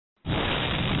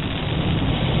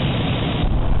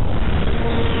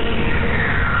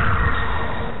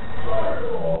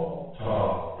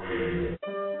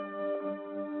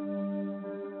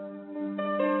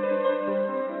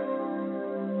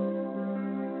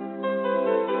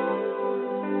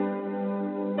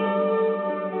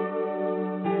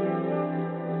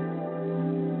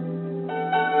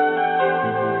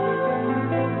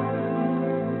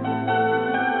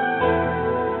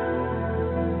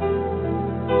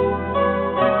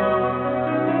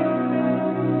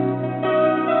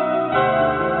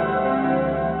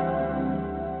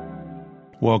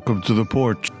Welcome to the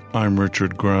porch. I'm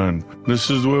Richard Grun. This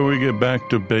is where we get back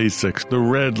to basics, the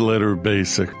red letter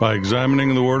basic, by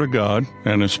examining the Word of God,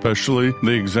 and especially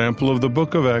the example of the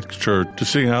Book of Acts Church, to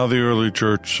see how the early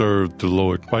church served the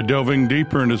Lord. By delving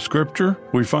deeper into Scripture,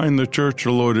 we find the church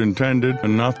the Lord intended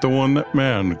and not the one that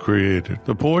man created.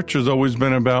 The porch has always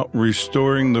been about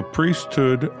restoring the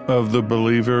priesthood of the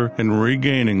believer and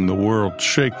regaining the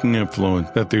world-shaking influence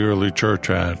that the early church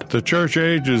had. The church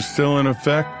age is still in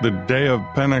effect. The day of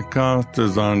Pentecost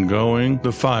is ongoing.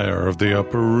 The fire of the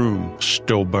upper room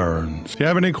still burns. If you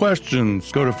have any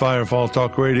questions, go to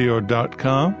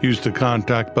firefalltalkradio.com, use the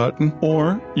contact button,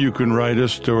 or you can write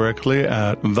us directly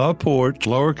at the porch,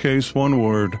 lowercase one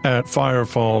word, at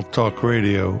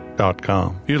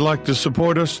firefalltalkradio.com. If you'd like to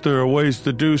support us, there are ways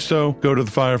to do so. Go to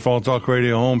the Firefall Talk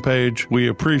Radio homepage. We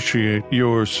appreciate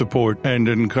your support and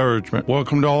encouragement.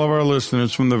 Welcome to all of our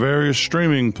listeners from the various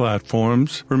streaming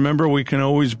platforms. Remember, we can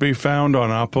always be found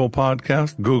on Apple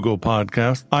Podcasts, Google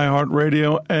Podcasts,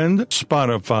 iHeartRadio, and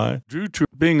Spotify. Due to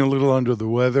being a little under the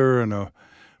weather and a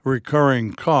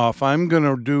recurring cough, I'm going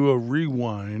to do a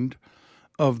rewind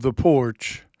of the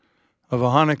porch of a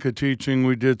Hanukkah teaching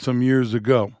we did some years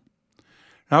ago.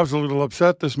 I was a little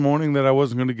upset this morning that I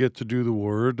wasn't going to get to do the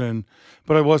word,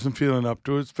 but I wasn't feeling up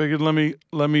to it. So figured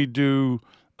let me do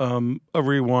a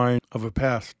rewind of a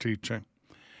past teaching.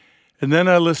 And then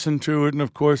I listened to it, and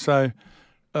of course I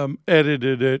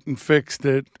edited it and fixed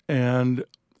it. And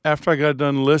after I got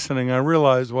done listening, I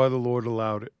realized why the Lord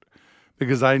allowed it,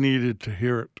 because I needed to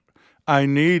hear it. I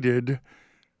needed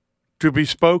to be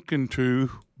spoken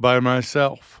to by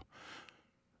myself,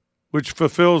 which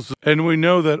fulfills. And we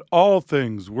know that all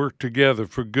things work together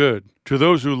for good to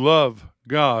those who love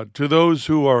God, to those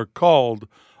who are called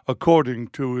according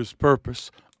to his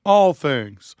purpose. All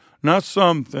things, not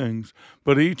some things,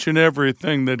 but each and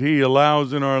everything that he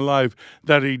allows in our life,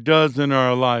 that he does in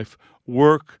our life,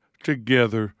 work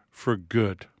together for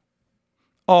good.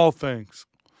 All things,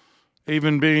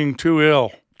 even being too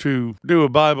ill to do a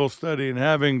Bible study and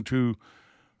having to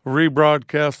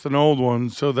rebroadcast an old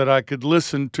one so that I could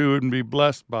listen to it and be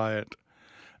blessed by it.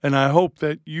 And I hope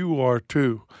that you are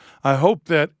too. I hope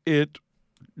that it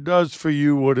does for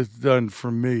you what it's done for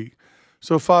me.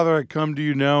 So, Father, I come to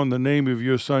you now in the name of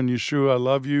your Son, Yeshua. I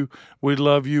love you. We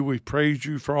love you. We praise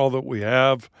you for all that we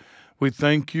have. We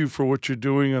thank you for what you're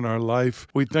doing in our life.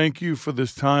 We thank you for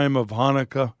this time of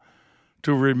Hanukkah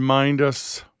to remind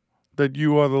us that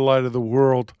you are the light of the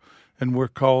world, and we're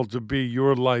called to be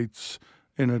your lights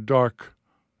in a dark,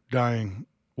 dying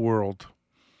world.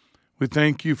 We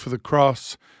thank you for the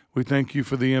cross. We thank you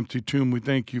for the empty tomb. We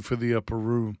thank you for the upper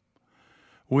room.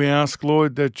 We ask,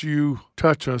 Lord, that you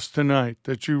touch us tonight,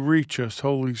 that you reach us,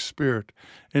 Holy Spirit,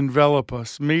 envelop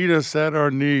us, meet us at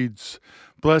our needs,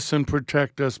 bless and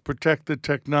protect us, protect the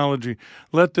technology.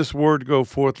 Let this word go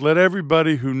forth. Let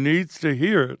everybody who needs to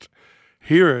hear it,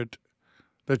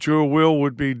 that your will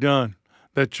would be done,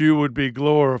 that you would be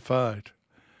glorified,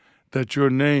 that your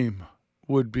name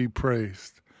would be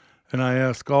praised. And I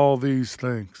ask all these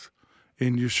things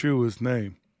in Yeshua's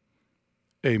name.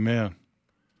 Amen.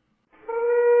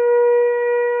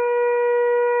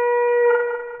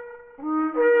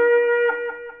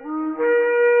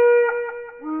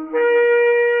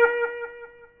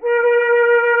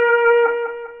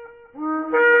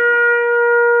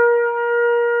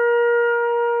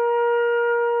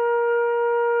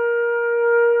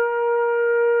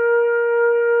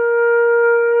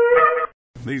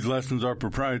 These lessons are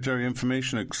proprietary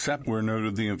information, except where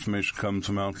noted the information comes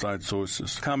from outside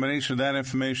sources. The combination of that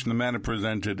information, the matter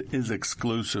presented, is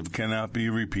exclusive, cannot be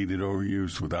repeated or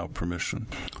used without permission.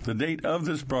 The date of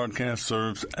this broadcast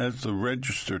serves as the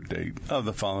registered date of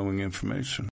the following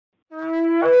information.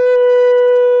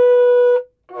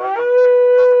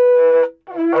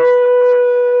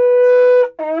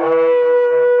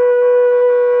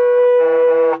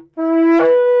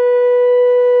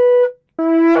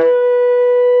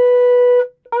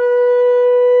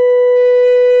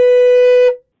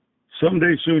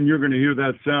 Someday soon you're going to hear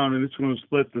that sound, and it's going to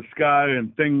split the sky,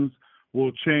 and things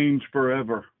will change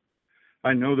forever.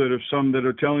 I know that there's some that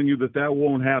are telling you that that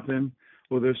won't happen,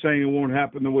 or they're saying it won't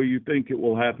happen the way you think it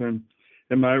will happen.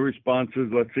 And my response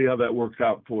is, let's see how that works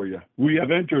out for you. We have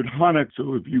entered Hanukkah,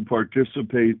 so if you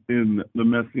participate in the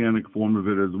Messianic form of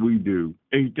it as we do,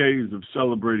 8 days of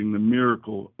celebrating the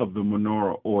miracle of the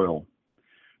menorah oil.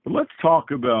 But let's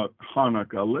talk about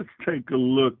Hanukkah. Let's take a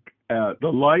look at the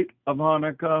light of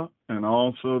Hanukkah and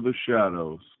also the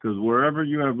shadows, because wherever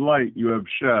you have light, you have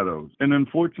shadows. And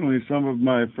unfortunately, some of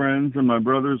my friends and my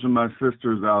brothers and my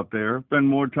sisters out there spend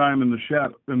more time in the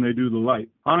shadow than they do the light.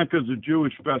 Hanukkah is a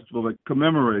Jewish festival that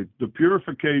commemorates the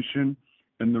purification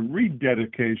and the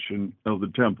rededication of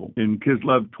the temple in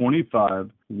Kislev 25,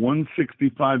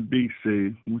 165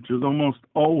 BC, which is almost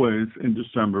always in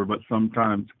December, but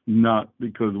sometimes not,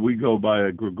 because we go by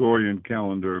a Gregorian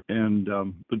calendar, and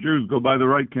the Jews go by the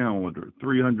right calendar,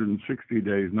 360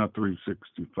 days, not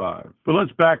 365. But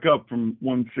let's back up from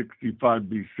 165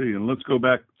 BC, and let's go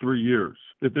back 3 years.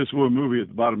 If this were a movie, at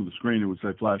the bottom of the screen, it would say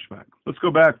flashback. Let's go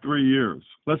back 3 years.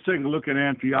 Let's take a look at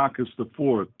Antiochus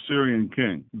IV, Syrian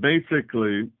king.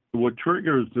 Basically, what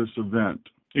triggers this event,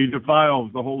 he defiles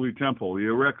the holy temple. He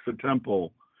erects a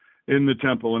temple, in the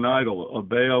temple, an idol of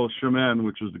Baal Shemen,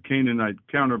 which is the Canaanite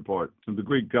counterpart of the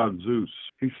Greek god Zeus.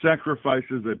 He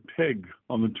sacrifices a pig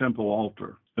on the temple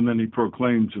altar, and then he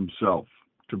proclaims himself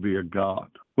to be a god.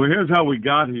 Well, here's how we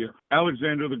got here.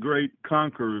 Alexander the Great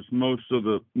conquers most of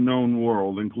the known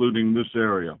world, including this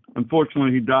area.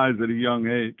 Unfortunately, he dies at a young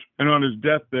age. And on his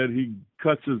deathbed, he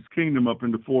cuts his kingdom up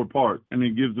into 4 parts, and he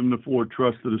gives them to 4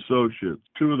 trusted associates.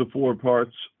 2 of the 4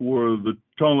 parts were the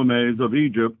Ptolemies of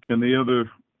Egypt, and the other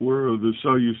were the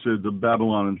Seleucids of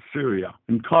Babylon and Syria.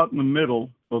 And caught in the middle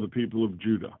are the people of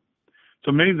Judah. It's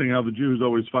amazing how the Jews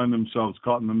always find themselves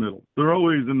caught in the middle. They're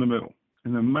always in the middle,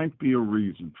 and there might be a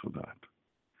reason for that.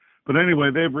 But anyway,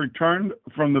 they've returned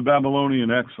from the Babylonian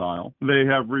exile. They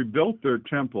have rebuilt their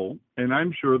temple, and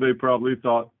I'm sure they probably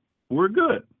thought, we're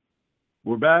good.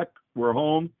 We're back. We're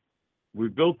home.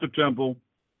 We've built the temple.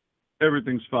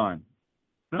 Everything's fine.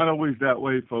 Not always that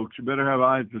way, folks. You better have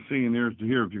eyes to see and ears to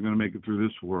hear if you're going to make it through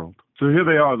this world. So here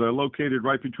they are. They're located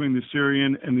right between the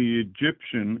Syrian and the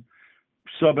Egyptian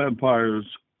sub-empires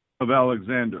of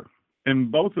Alexander.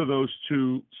 And both of those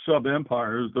 2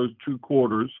 sub-empires, those 2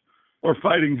 quarters, are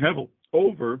fighting heavily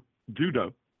over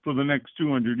Judah for the next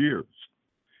 200 years.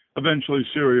 Eventually,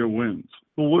 Syria wins.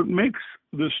 But what makes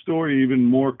this story even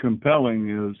more compelling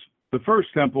is the first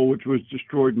temple, which was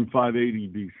destroyed in 580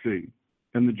 BC,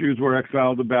 and the Jews were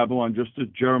exiled to Babylon, just as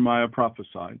Jeremiah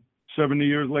prophesied. 70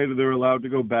 years later, they're allowed to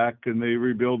go back, and they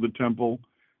rebuild the temple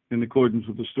in accordance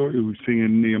with the story we see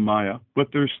in Nehemiah. But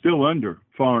they're still under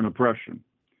foreign oppression.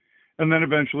 And then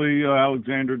eventually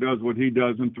Alexander does what he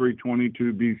does in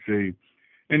 322 BC,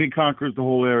 and he conquers the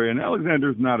whole area. And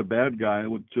Alexander's not a bad guy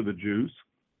to the Jews.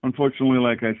 Unfortunately,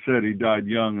 like I said, he died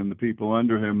young, and the people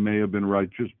under him may have been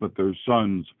righteous, but their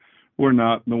sons were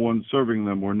not, and the ones serving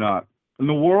them were not. And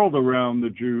the world around the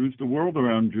Jews, the world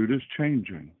around Judah is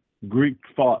changing. Greek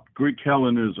thought, Greek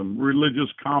Hellenism,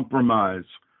 religious compromise.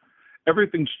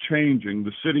 Everything's changing.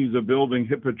 The cities are building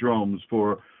hippodromes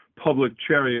for public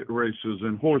chariot races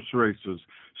and horse races.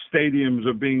 Stadiums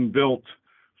are being built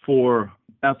for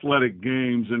athletic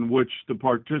games in which the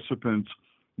participants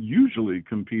usually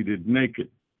competed naked.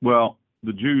 Well,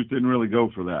 the Jews didn't really go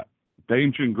for that. The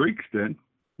ancient Greeks did.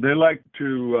 They liked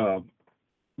to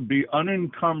be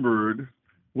unencumbered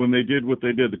when they did what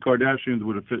they did. The Kardashians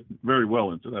would have fit very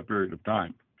well into that period of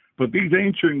time. But these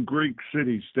ancient Greek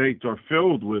city-states are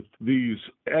filled with these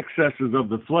excesses of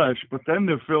the flesh, but then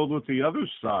they're filled with the other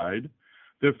side.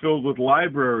 They're filled with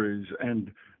libraries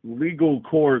and legal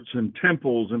courts and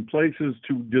temples and places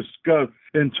to discuss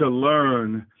and to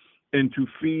learn and to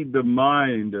feed the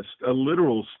mind, a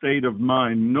literal state of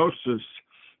mind. Gnosis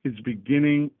is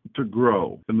beginning to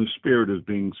grow, and the spirit is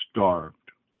being starved.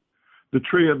 The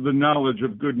tree of the knowledge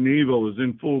of good and evil is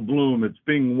in full bloom. It's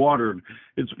being watered.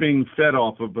 It's being fed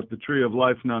off of, but the tree of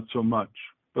life, not so much.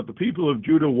 But the people of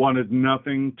Judah wanted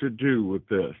nothing to do with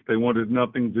this. They wanted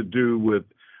nothing to do with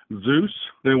Zeus.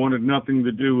 They wanted nothing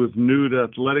to do with nude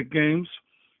athletic games.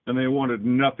 And they wanted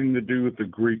nothing to do with the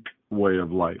Greek way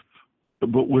of life.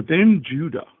 But within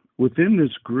Judah, within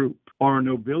this group, are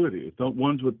nobility, the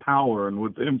ones with power and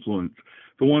with influence,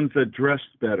 the ones that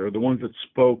dressed better, the ones that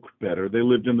spoke better. They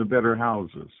lived in the better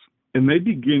houses. And they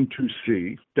begin to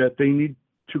see that they need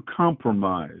to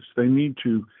compromise. They need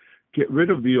to get rid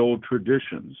of the old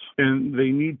traditions, and they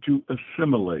need to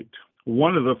assimilate.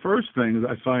 One of the first things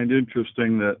I find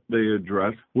interesting that they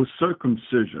addressed was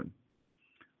circumcision.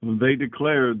 They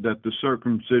declared that the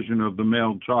circumcision of the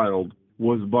male child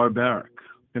was barbaric,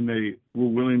 and they were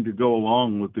willing to go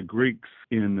along with the Greeks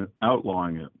in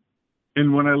outlawing it.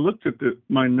 And when I looked at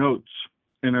my notes,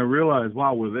 and I realized,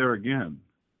 wow, we're there again.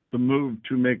 The move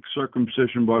to make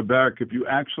circumcision barbaric. If you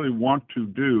actually want to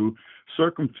do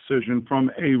circumcision from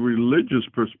a religious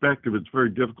perspective, it's very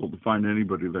difficult to find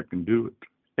anybody that can do it.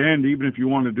 And even if you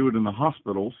want to do it in the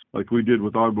hospitals, like we did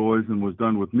with our boys and was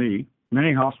done with me,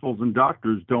 many hospitals and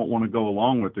doctors don't want to go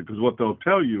along with it, because what they'll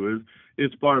tell you is,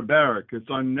 It's barbaric, it's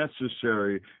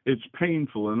unnecessary, it's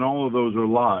painful, and all of those are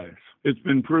lies. It's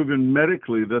been proven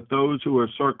medically that those who are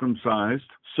circumcised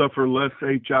suffer less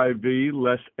HIV,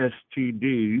 less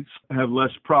STDs, have less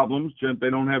problems.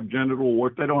 They don't have genital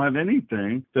warts. They don't have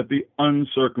anything that the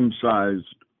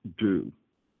uncircumcised do.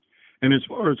 And as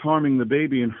far as harming the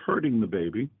baby and hurting the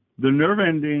baby, the nerve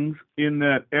endings in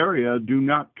that area do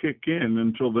not kick in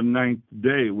until the 9th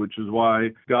day, which is why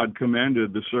God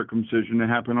commanded the circumcision to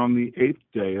happen on the 8th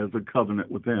day as a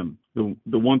covenant with him.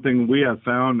 The one thing we have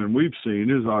found and we've seen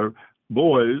is our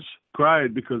boys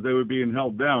cried because they were being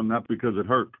held down, not because it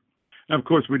hurt. And of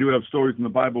course, we do have stories in the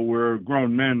Bible where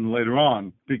grown men later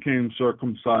on became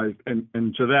circumcised, and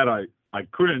to that I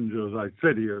cringe as I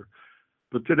sit here.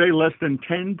 But today, less than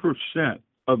 10%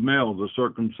 of males are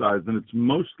circumcised, and it's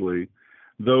mostly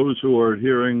those who are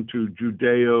adhering to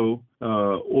Judeo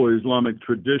or Islamic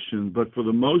tradition. But for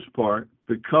the most part,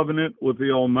 the covenant with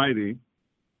the Almighty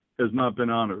has not been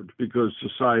honored because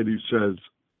society says,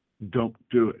 don't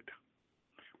do it.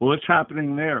 Well, it's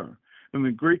happening there. And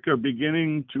the Greek are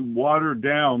beginning to water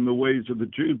down the ways of the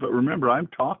Jews. But remember, I'm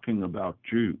talking about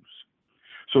Jews.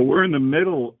 So we're in the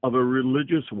middle of a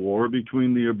religious war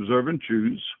between the observant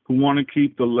Jews who want to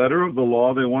keep the letter of the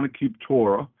law, they want to keep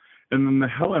Torah, and then the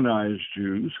Hellenized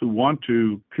Jews who want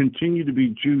to continue to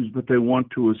be Jews, but they want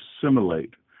to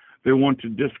assimilate. They want to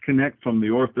disconnect from the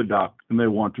Orthodox, and they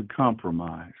want to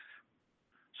compromise.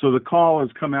 So the call has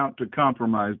come out to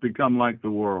compromise, become like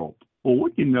the world. Well,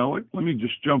 wouldn't you know it? Let me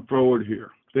just jump forward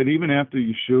here. That even after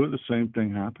Yeshua, the same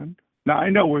thing happened. Now,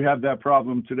 I know we have that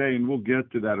problem today, and we'll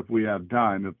get to that if we have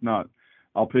time. If not,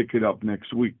 I'll pick it up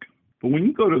next week. But when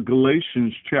you go to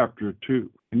Galatians chapter 2,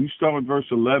 and you start with verse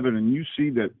 11, and you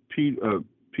see that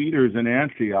Peter's in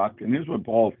Antioch, and here's what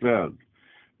Paul says.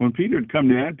 When Peter had come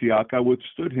to Antioch, I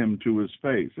withstood him to his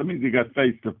face. That means he got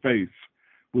face to face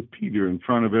with Peter in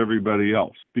front of everybody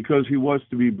else, because he was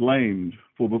to be blamed.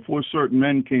 For before certain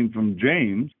men came from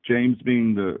James, James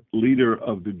being the leader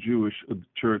of the Jewish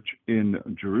church in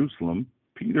Jerusalem,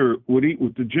 Peter would eat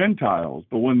with the Gentiles,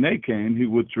 but when they came, he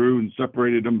withdrew and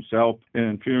separated himself,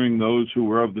 and fearing those who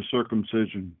were of the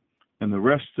circumcision. And the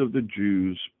rest of the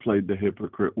Jews played the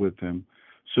hypocrite with him,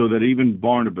 so that even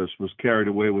Barnabas was carried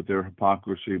away with their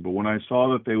hypocrisy. But when I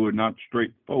saw that they were not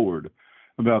straightforward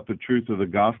about the truth of the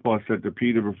gospel, I said to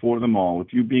Peter before them all,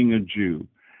 if you being a Jew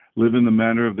live in the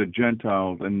manner of the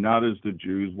Gentiles and not as the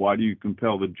Jews, why do you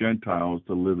compel the Gentiles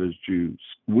to live as Jews?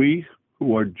 We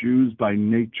who are Jews by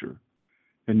nature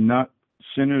and not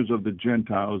sinners of the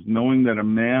Gentiles, knowing that a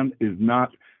man is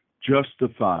not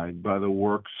justified by the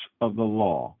works of the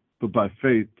law, but by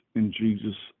faith in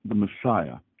Jesus the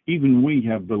Messiah. Even we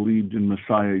have believed in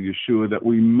Messiah Yeshua, that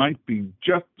we might be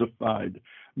justified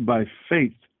by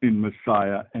faith in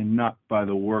Messiah and not by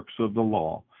the works of the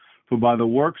law. For by the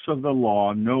works of the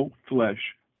law no flesh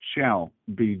shall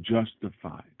be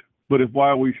justified. But if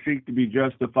while we seek to be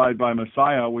justified by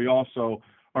Messiah, we also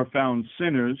are found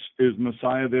sinners, is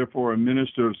Messiah therefore a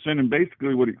minister of sin? And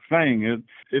basically what he's saying is,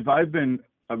 if I've been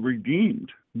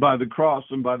redeemed by the cross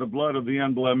and by the blood of the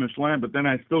unblemished Lamb, but then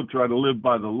I still try to live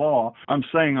by the law, I'm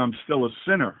saying I'm still a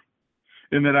sinner,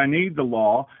 and that I need the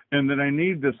law, and that I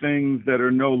need the things that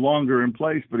are no longer in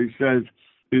place. But he says,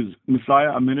 is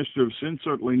Messiah a minister of sin?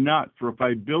 Certainly not. For if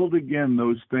I build again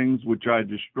those things which I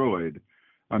destroyed,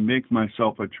 I make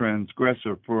myself a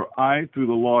transgressor. For I, through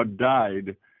the law,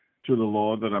 died to the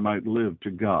law that I might live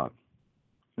to God.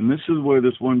 And this is where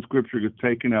this one scripture gets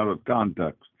taken out of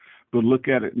context. But look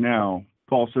at it now.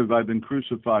 Paul says, I've been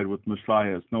crucified with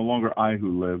Messiah. It's no longer I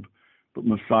who live, but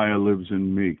Messiah lives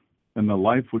in me. And the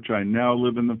life which I now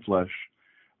live in the flesh,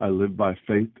 I live by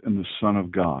faith in the Son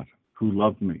of God, who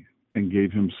loved me and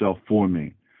gave himself for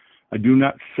me. I do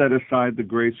not set aside the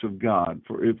grace of God,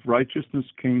 for if righteousness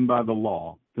came by the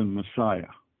law, then Messiah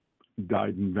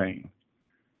died in vain.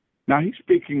 Now he's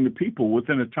speaking to people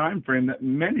within a time frame that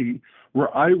many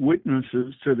were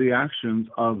eyewitnesses to the actions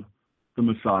of the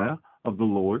Messiah, of the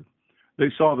Lord. They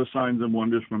saw the signs and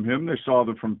wonders from him. They saw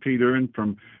them from Peter and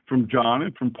from John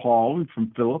and from Paul and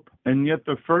from Philip. And yet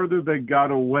the further they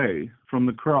got away from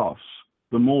the cross,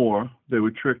 the more they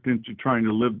were tricked into trying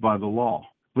to live by the law.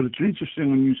 But it's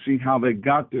interesting when you see how they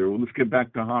got there. Well, let's get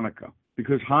back to Hanukkah.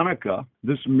 Because Hanukkah,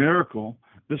 this miracle,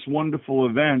 this wonderful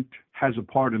event, has a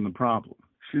part in the problem.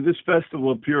 See, this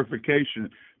festival of purification,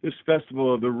 this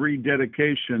festival of the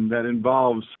rededication that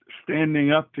involves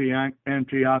standing up to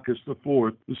Antiochus IV,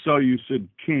 the Seleucid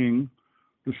king,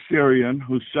 the Syrian,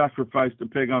 who sacrificed a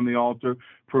pig on the altar,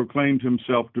 proclaimed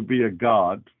himself to be a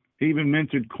god. He even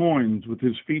minted coins with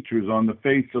his features on the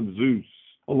face of Zeus,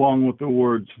 along with the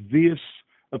words Theus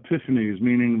Epiphanes,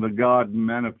 meaning the God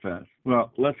manifest.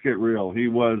 Well, let's get real. He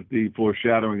was the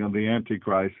foreshadowing of the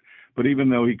Antichrist. But even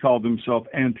though he called himself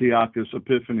Antiochus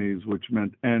Epiphanes, which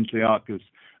meant Antiochus,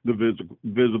 the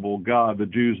visible God, the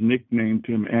Jews nicknamed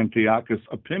him Antiochus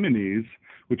Epimanes,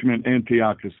 which meant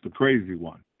Antiochus the crazy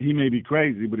one. He may be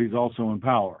crazy, but he's also in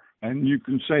power. And you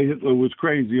can say Hitler was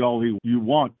crazy all you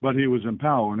want, but he was in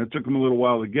power. And it took him a little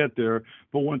while to get there.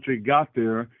 But once he got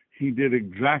there, he did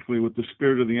exactly what the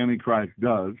spirit of the Antichrist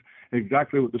does,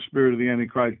 exactly what the spirit of the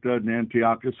Antichrist did in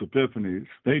Antiochus Epiphanes.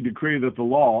 They decreed that the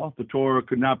law, the Torah,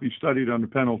 could not be studied under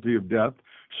penalty of death.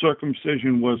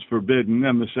 Circumcision was forbidden,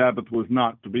 and the Sabbath was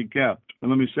not to be kept. And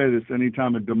let me say this,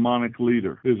 anytime a demonic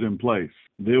leader is in place,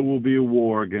 there will be a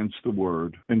war against the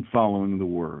word and following the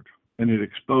word. And it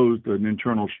exposed an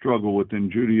internal struggle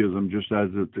within Judaism, just as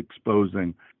it's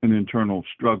exposing an internal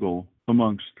struggle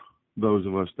amongst those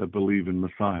of us that believe in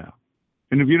Messiah.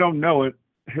 And if you don't know it,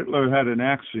 Hitler had an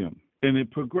axiom, and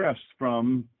it progressed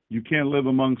from, you can't live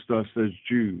amongst us as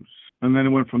Jews. And then it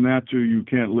went from that to, you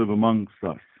can't live amongst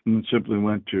us. And it simply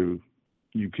went to,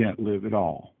 you can't live at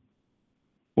all.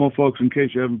 Well, folks, in case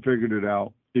you haven't figured it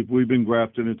out, if we've been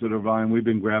grafted into the vine, we've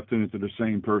been grafted into the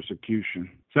same persecution.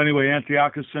 So anyway,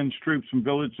 Antiochus sends troops from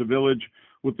village to village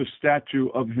with the statue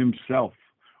of himself,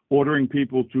 ordering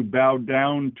people to bow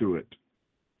down to it,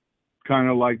 kind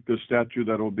of like the statue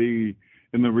that'll be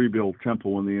in the rebuilt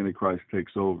temple when the Antichrist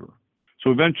takes over.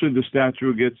 So eventually the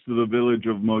statue gets to the village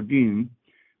of Modin,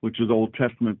 which is Old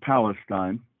Testament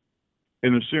Palestine.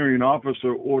 An Assyrian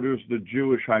officer orders the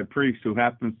Jewish high priest, who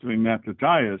happens to be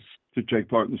Mattathias, to take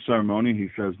part in the ceremony. He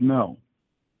says no.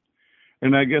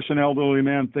 And I guess an elderly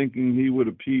man, thinking he would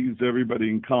appease everybody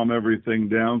and calm everything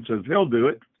down, says he'll do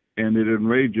it. And it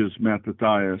enrages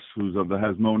Mattathias, who's of the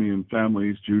Hasmonean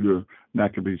families, Judah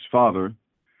Maccabee's father.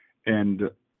 And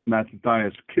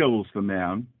Mattathias kills the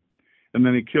man, and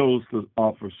then he kills the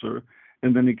officer,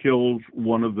 and then he kills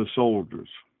one of the soldiers.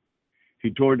 He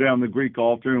tore down the Greek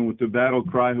altar, and with the battle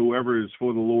cry, whoever is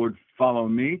for the Lord, follow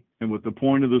me. And with the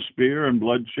point of the spear and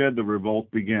bloodshed, the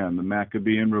revolt began. The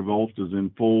Maccabean revolt is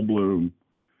in full bloom.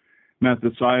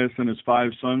 Mattathias and his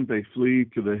 5 sons, they flee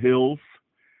to the hills,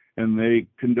 and they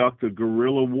conduct a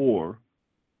guerrilla war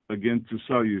against the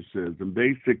Seleucids. And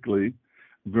basically,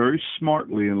 very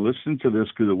smartly, and listen to this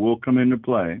because it will come into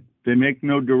play, they make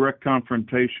no direct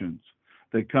confrontations.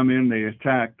 They come in, they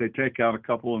attack, they take out a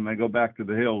couple, and they go back to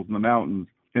the hills and the mountains,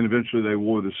 and eventually they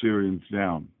wore the Syrians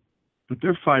down. But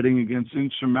they're fighting against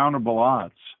insurmountable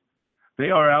odds. They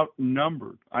are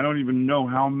outnumbered. I don't even know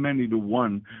how many to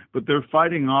one, but they're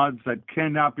fighting odds that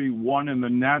cannot be won in the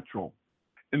natural.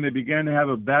 And they began to have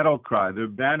a battle cry. Their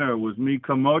banner was, Mi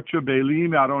kamocha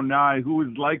belim Adonai, who is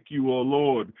like you, O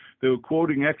Lord. They were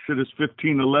quoting Exodus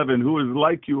 15:11, who is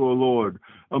like you, O Lord,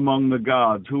 among the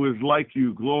gods, who is like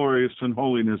you, glorious in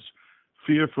holiness,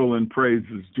 fearful in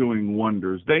praises, doing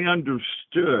wonders. They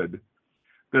understood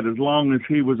that as long as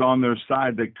he was on their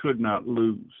side, they could not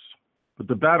lose. But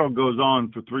the battle goes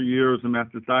on for 3 years, and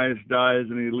Mattathias dies,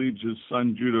 and he leaves his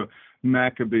son Judah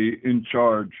Maccabee in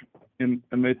charge. And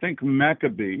they think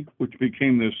Maccabee, which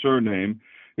became their surname,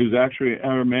 is actually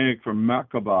Aramaic for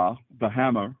Maccabah, the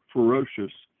hammer,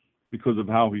 ferocious, because of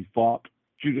how he fought.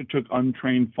 Judah took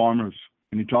untrained farmers,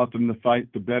 and he taught them to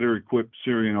fight the better-equipped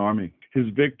Syrian army. His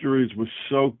victories were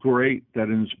so great that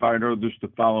it inspired others to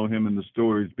follow him, and the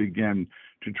stories began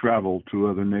to travel to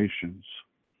other nations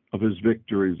of his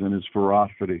victories and his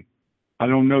ferocity. I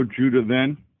don't know Judah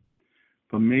then,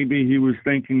 but maybe he was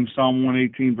thinking Psalm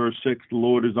 118, verse 6, the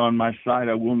Lord is on my side,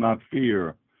 I will not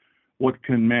fear. What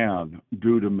can man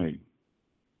do to me?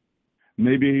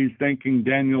 Maybe he's thinking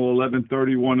Daniel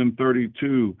 11:31 and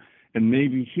 32, and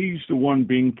maybe he's the one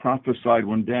being prophesied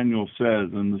when Daniel says,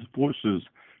 and the forces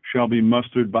shall be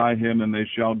mustered by him, and they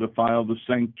shall defile the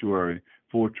sanctuary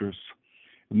fortress.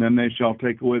 And then they shall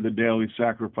take away the daily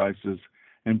sacrifices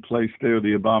and place there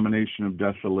the abomination of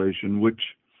desolation, which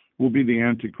will be the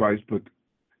Antichrist, but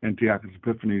Antiochus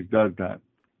Epiphanes does that.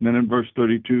 And then in verse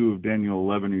 32 of Daniel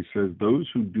 11, he says, those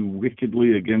who do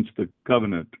wickedly against the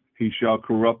covenant, he shall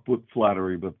corrupt with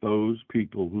flattery, but those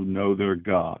people who know their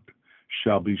God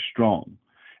shall be strong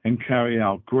and carry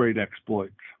out great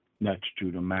exploits. That's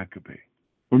Judah Maccabee.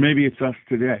 Or maybe it's us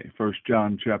today, 1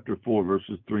 John chapter 4,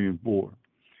 verses 3 and 4.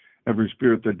 Every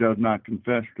spirit that does not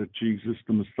confess that Jesus,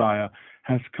 the Messiah,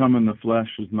 has come in the flesh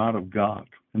is not of God.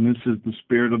 And this is the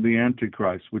spirit of the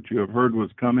Antichrist, which you have heard was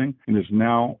coming and is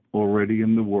now already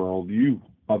in the world. You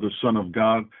are the Son of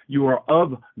God. You are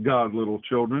of God, little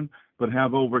children, but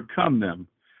have overcome them,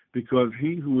 because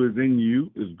he who is in you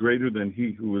is greater than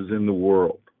he who is in the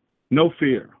world. No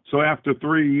fear. So after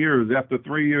 3 years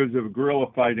of guerrilla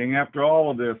fighting, after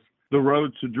all of this, the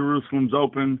roads to Jerusalem's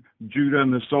open. Judah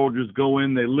and the soldiers go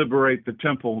in. They liberate the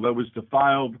temple that was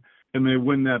defiled, and they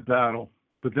win that battle.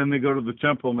 But then they go to the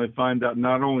temple, and they find out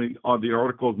not only are the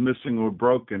articles missing or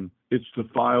broken, it's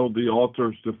defiled, the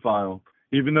altar's defiled.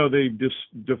 Even though they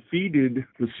defeated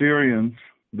the Syrians,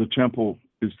 the temple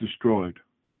is destroyed.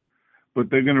 But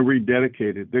they're going to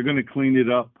rededicate it. They're going to clean it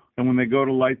up. And when they go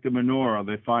to light the menorah,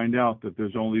 they find out that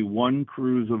there's only one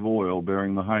cruse of oil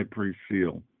bearing the high priest's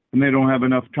seal. And they don't have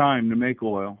enough time to make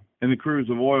oil. And the cruse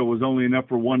of oil was only enough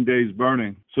for 1 day's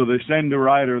burning. So they send a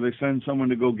rider, they send someone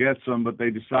to go get some, but they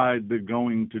decide they're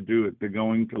going to do it. They're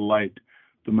going to light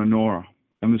the menorah.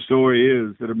 And the story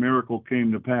is that a miracle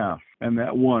came to pass, and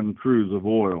that one cruse of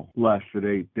oil lasted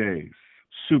 8 days.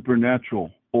 Supernatural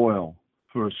oil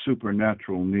for a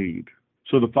supernatural need.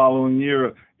 So the following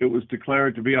year, it was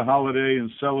declared to be a holiday and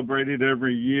celebrated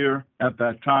every year at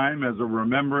that time as a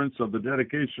remembrance of the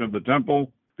dedication of the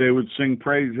temple. They would sing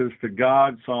praises to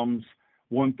God, Psalms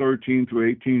 113 through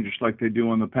 18, just like they do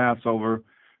on the Passover.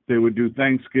 They would do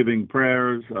thanksgiving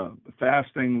prayers.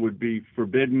 Fasting would be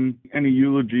forbidden. Any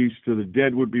eulogies to the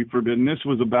dead would be forbidden. This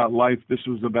was about life. This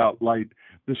was about light.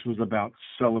 This was about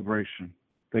celebration.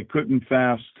 They couldn't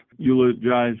fast,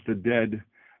 eulogize the dead.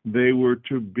 They were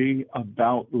to be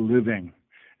about living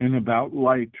and about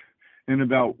light and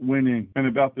about winning and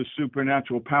about the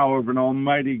supernatural power of an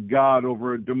almighty God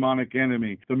over a demonic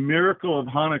enemy. The miracle of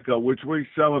Hanukkah, which we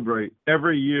celebrate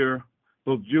every year,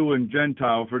 both Jew and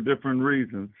Gentile for different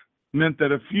reasons, meant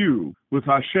that a few, with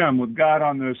Hashem, with God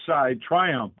on their side,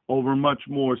 triumphed over much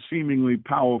more seemingly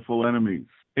powerful enemies.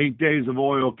 8 days of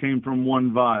oil came from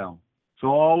one vial. So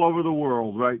all over the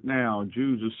world right now,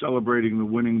 Jews are celebrating the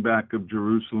winning back of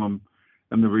Jerusalem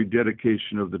and the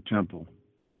rededication of the temple.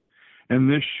 And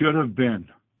this should have been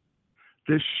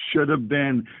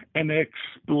an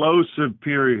explosive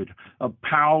period of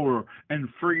power and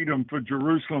freedom for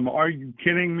Jerusalem. Are you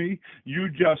kidding me? You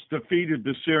just defeated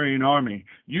the Syrian army.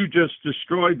 You just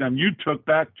destroyed them. You took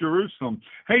back Jerusalem.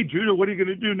 Hey, Judah, what are you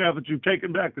going to do now that you've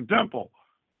taken back the temple?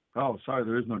 Oh, sorry,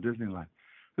 there is no Disneyland.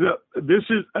 This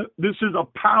is a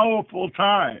powerful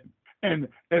time, and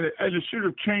it should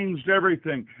have changed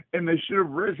everything, and they should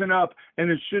have risen up, and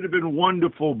it should have been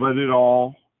wonderful, but it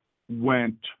all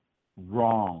went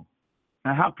wrong.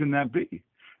 Now, how can that be?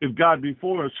 If God be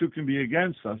for us, who can be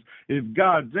against us? If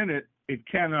God's in it, it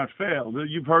cannot fail.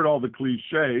 You've heard all the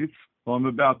cliches. Well, I'm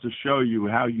about to show you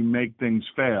how you make things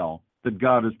fail, that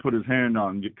God has put his hand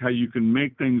on, how you can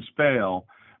make things fail,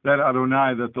 that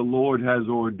Adonai, that the Lord has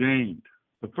ordained.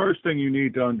 The first thing you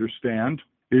need to understand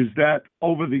is that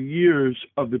over the years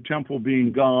of the temple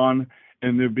being gone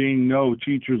and there being no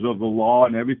teachers of the law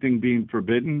and everything being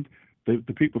forbidden,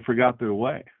 the people forgot their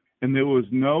way. And there was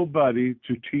nobody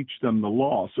to teach them the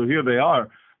law. So here they are.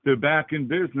 They're back in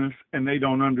business, and they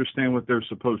don't understand what they're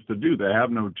supposed to do. They have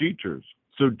no teachers.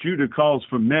 So Judah calls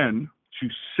for men to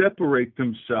separate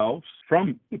themselves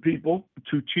from the people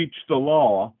to teach the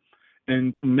law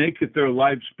and make it their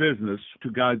life's business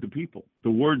to guide the people. The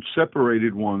word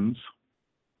separated ones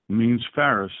means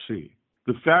Pharisee.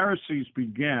 The Pharisees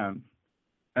began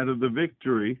out of the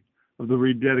victory of the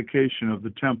rededication of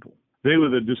the temple. They were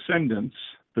the descendants,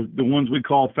 the ones we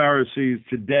call Pharisees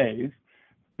today,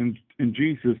 in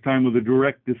Jesus' time were the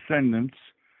direct descendants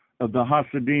of the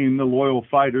Hasidim, the loyal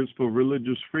fighters for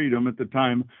religious freedom at the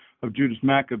time of Judas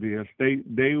Maccabeus.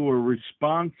 They were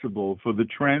responsible for the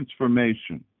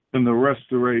transformation and the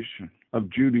restoration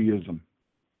of Judaism.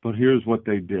 But here's what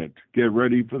they did. Get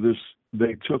ready for this.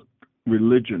 They took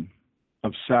religion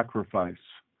of sacrifice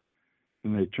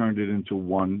and they turned it into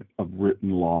one of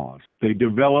written laws. They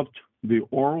developed the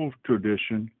oral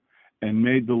tradition and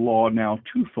made the law now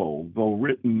twofold,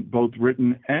 both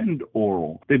written and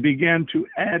oral. They began to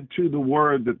add to the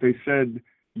word that they said,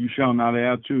 you shall not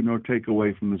add to nor take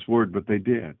away from this word, but they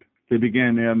did. They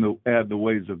began to add the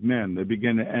ways of men. They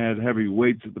began to add heavy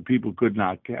weights that the people could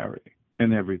not carry,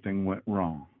 and everything went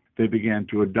wrong. They began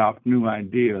to adopt new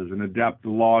ideas and adapt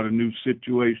the law to new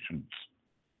situations.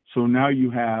 So now you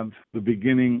have the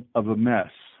beginning of a mess.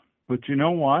 But you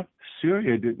know what?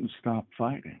 Syria didn't stop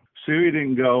fighting. Syria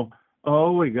didn't go,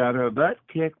 oh, we got our butt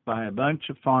kicked by a bunch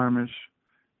of farmers.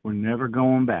 We're never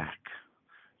going back.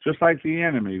 Just like the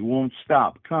enemy won't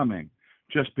stop coming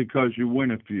just because you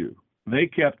win a few. They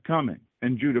kept coming,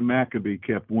 and Judah Maccabee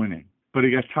kept winning. But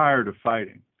he got tired of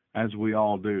fighting, as we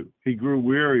all do. He grew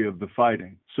weary of the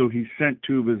fighting, so he sent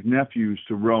 2 of his nephews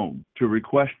to Rome to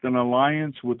request an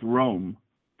alliance with Rome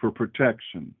for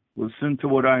protection. Listen to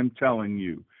what I'm telling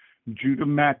you. Judah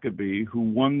Maccabee, who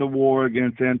won the war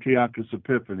against Antiochus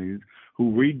Epiphanes,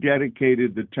 who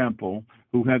rededicated the temple,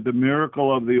 who had the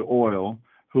miracle of the oil,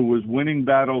 who was winning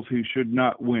battles he should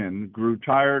not win, grew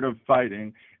tired of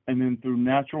fighting, and then through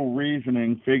natural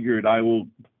reasoning figured, I will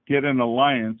get an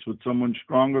alliance with someone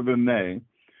stronger than they,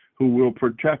 who will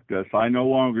protect us. I no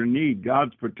longer need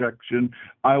God's protection.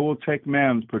 I will take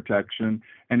man's protection.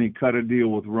 And he cut a deal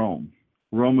with Rome.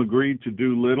 Rome agreed to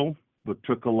do little, but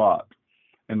took a lot.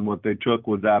 And what they took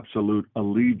was absolute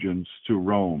allegiance to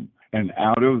Rome. And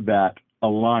out of that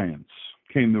alliance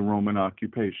came the Roman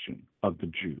occupation of the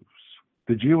Jews.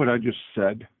 Did you hear what I just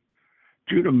said?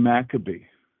 Judah Maccabee,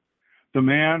 the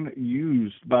man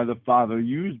used by the Father,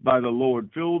 used by the Lord,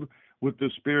 filled with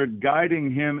the Spirit,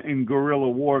 guiding him in guerrilla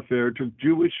warfare, took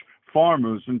Jewish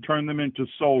farmers and turned them into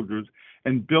soldiers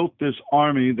and built this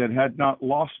army that had not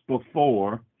lost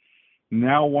before,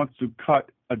 now wants to cut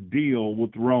a deal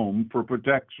with Rome for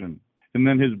protection. And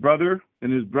then his brother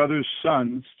and his brother's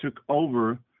sons took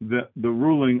over the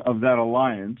ruling of that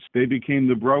alliance. They became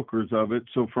the brokers of it.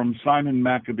 So from Simon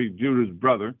Maccabee, Judah's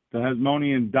brother, the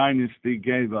Hasmonean dynasty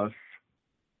gave us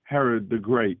Herod the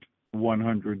Great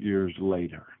 100 years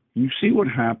later. You see what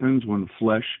happens when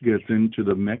flesh gets into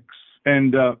the mix?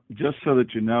 And just so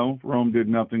that you know, Rome did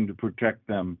nothing to protect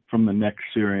them from the next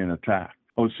Syrian attack.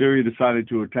 Syria decided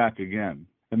to attack again.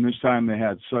 And this time they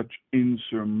had such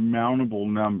insurmountable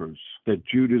numbers that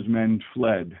Judah's men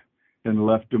fled and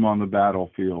left him on the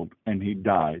battlefield, and he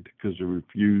died because he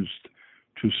refused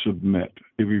to submit.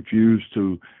 He refused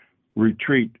to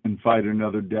retreat and fight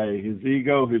another day. His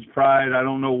ego, his pride, I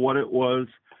don't know what it was,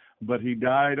 but he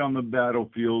died on the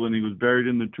battlefield, and he was buried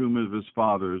in the tomb of his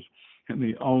fathers. And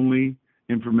the only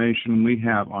information we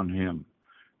have on him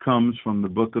comes from the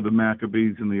book of the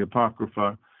Maccabees and the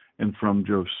Apocrypha and from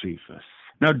Josephus.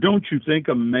 Now, don't you think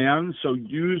a man so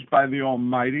used by the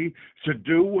Almighty to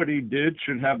do what he did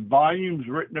should have volumes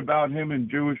written about him in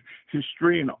Jewish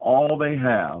history, and all they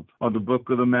have are the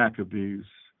book of the Maccabees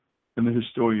and the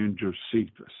historian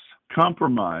Josephus?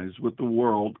 Compromise with the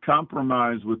world,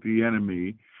 compromise with the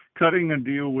enemy, cutting a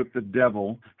deal with the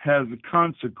devil has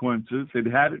consequences.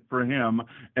 It had it for him,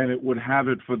 and it would have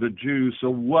it for the Jews.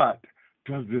 So what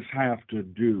does this have to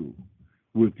do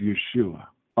with Yeshua?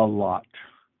 A lot.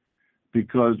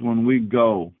 Because when we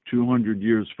go 200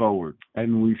 years forward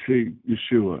and we see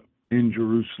Yeshua in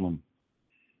Jerusalem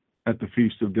at the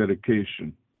Feast of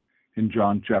Dedication in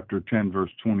John chapter 10,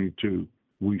 verse 22,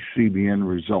 we see the end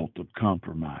result of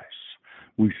compromise.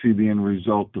 We see the end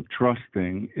result of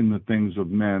trusting in the things of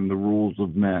men, the rules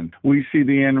of men. We see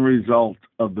the end result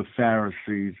of the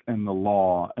Pharisees and the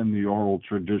law and the oral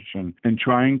tradition and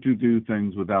trying to do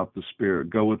things without the Spirit.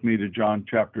 Go with me to John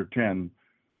chapter 10,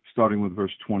 starting with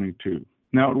verse 22.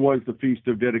 Now it was the Feast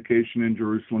of Dedication in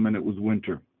Jerusalem, and it was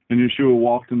winter. And Yeshua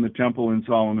walked in the temple in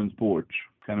Solomon's porch,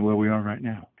 kind of where we are right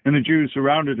now. And the Jews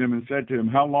surrounded him and said to him,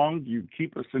 "How long do you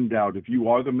keep us in doubt? If you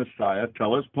are the Messiah,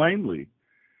 tell us plainly."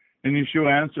 And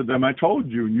Yeshua answered them, "I told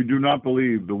you, and you do not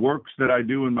believe. The works that I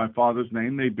do in my Father's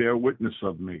name, they bear witness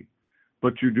of me.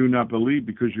 But you do not believe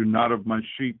because you're not of my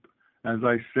sheep. As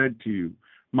I said to you,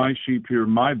 my sheep hear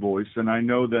my voice, and I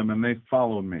know them, and they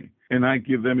follow me. And I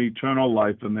give them eternal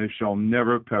life, and they shall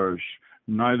never perish,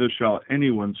 neither shall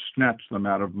anyone snatch them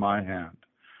out of my hand.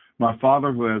 My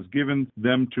Father who has given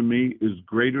them to me is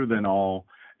greater than all,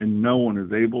 and no one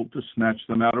is able to snatch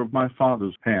them out of my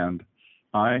Father's hand.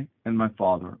 I and my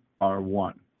Father are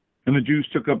one." And the Jews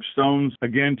took up stones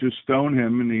again to stone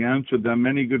him, and he answered them,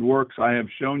 "Many good works I have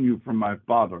shown you from my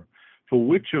Father. For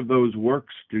which of those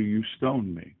works do you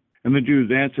stone me?" And the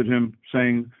Jews answered him,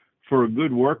 saying, "For a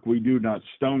good work we do not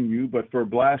stone you, but for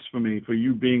blasphemy, for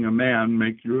you being a man,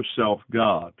 make yourself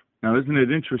God." Now, isn't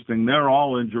it interesting? They're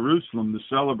all in Jerusalem to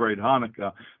celebrate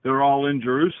Hanukkah. They're all in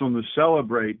Jerusalem to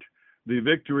celebrate the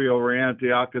victory over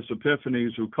Antiochus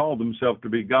Epiphanes, who called himself to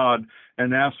be God,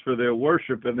 and asked for their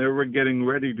worship. And they were getting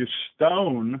ready to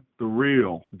stone the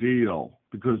real deal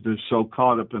because they're so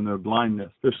caught up in their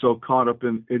blindness. They're so caught up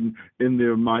in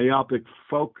their myopic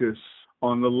focus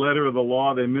on the letter of the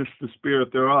law, they miss the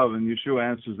spirit thereof. And Yeshua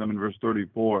answers them in verse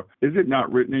 34, "Is it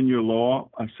not written in your law,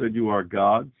 I said you are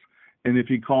gods? And if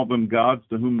he called them gods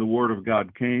to whom the word of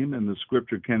God came, and the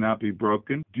scripture cannot be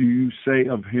broken, do you say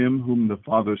of him whom the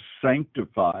Father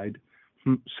sanctified,"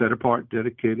 set apart,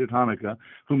 dedicated, Hanukkah,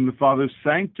 "whom the Father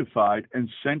sanctified and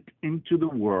sent into the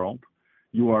world,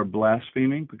 you are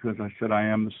blaspheming because I said I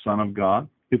am the Son of God?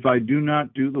 If I do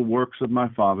not do the works of my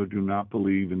Father, do not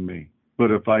believe in me. But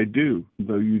if I do,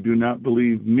 though you do not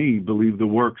believe me, believe the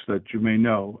works, that you may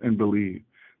know and believe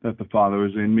that the Father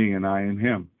is in me and I in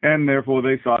him." And therefore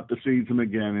they sought to seize him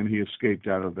again, and he escaped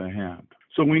out of their hand.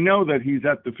 So we know that he's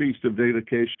at the Feast of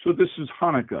Dedication. So this is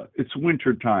Hanukkah. It's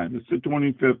winter time. It's the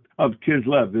 25th of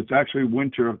Kislev. It's actually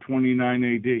winter of 29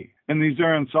 AD. And these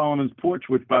are on Solomon's porch,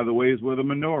 which, by the way, is where the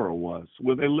menorah was,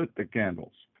 where they lit the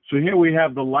candles. So here we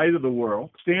have the light of the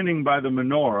world standing by the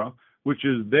menorah, which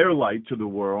is their light to the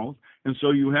world. And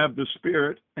so you have the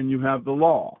Spirit and you have the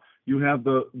law. You have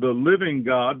the living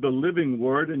God, the living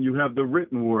Word, and you have the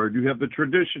written Word. You have the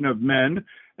tradition of men,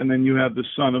 and then you have the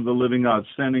Son of the living God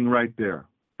standing right there.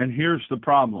 And here's the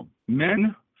problem.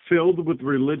 Men filled with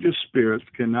religious spirits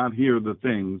cannot hear the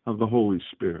things of the Holy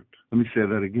Spirit. Let me say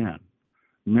that again.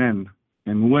 Men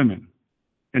and women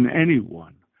and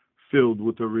anyone filled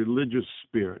with a religious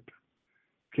spirit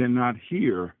cannot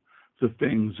hear the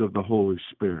things of the Holy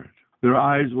Spirit. Their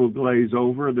eyes will glaze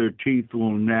over, their teeth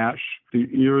will gnash, their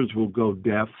ears will go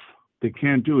deaf. They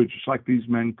can't do it, just like these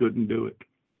men couldn't do it.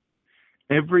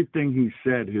 Everything he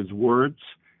said, his words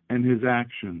and his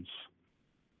actions,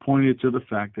 pointed to the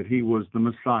fact that he was the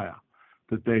Messiah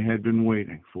that they had been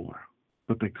waiting for.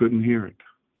 But they couldn't hear it.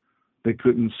 They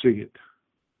couldn't see it.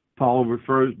 Paul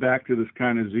refers back to this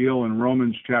kind of zeal in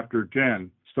Romans chapter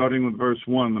 10. Starting with verse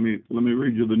 1, let me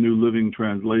read you the New Living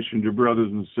Translation. Dear brothers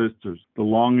and sisters, the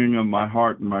longing of my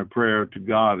heart and my prayer to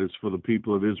God is for the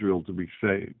people of Israel to be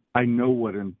saved. I know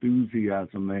what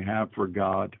enthusiasm they have for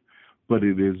God, but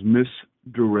it is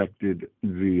misdirected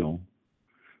zeal.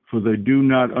 For they do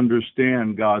not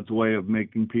understand God's way of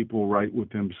making people right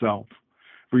with himself.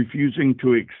 Refusing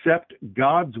to accept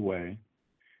God's way,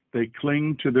 they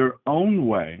cling to their own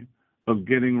way of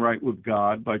getting right with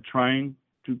God by trying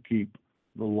to keep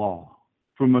the law.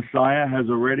 For Messiah has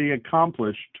already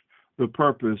accomplished the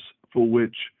purpose for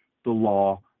which the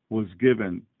law was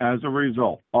given. As a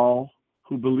result, all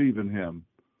who believe in him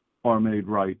are made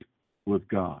right with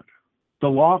God. The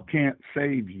law can't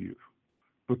save you,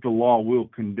 but the law will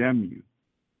condemn you.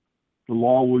 The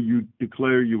law will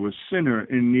declare you a sinner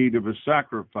in need of a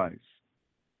sacrifice.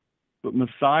 But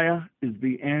Messiah is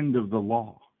the end of the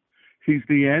law. He's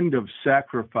the end of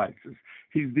sacrifices.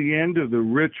 He's the end of the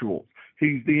rituals.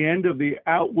 He's the end of the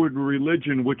outward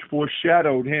religion which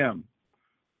foreshadowed him.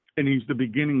 And he's the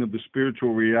beginning of the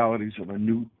spiritual realities of a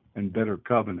new and better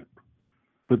covenant.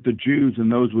 But the Jews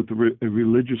and those with a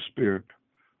religious spirit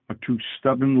are too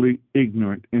stubbornly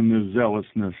ignorant in their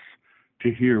zealousness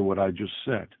to hear what I just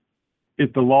said.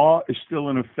 If the law is still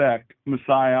in effect,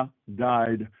 Messiah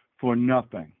died for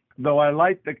nothing. Though I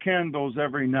light the candles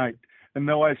every night, and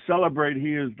though I celebrate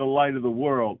he is the light of the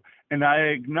world, and I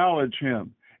acknowledge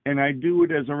him, and I do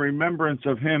it as a remembrance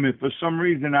of him, if for some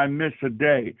reason I miss a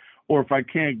day, or if I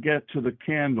can't get to the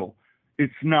candle,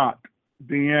 it's not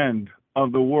the end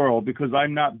of the world, because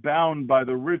I'm not bound by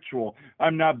the ritual.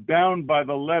 I'm not bound by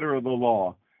the letter of the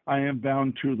law. I am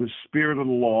bound to the spirit of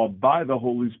the law by the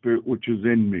Holy Spirit, which is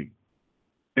in me.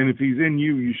 And if he's in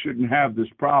you, you shouldn't have this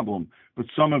problem. But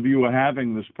some of you are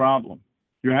having this problem.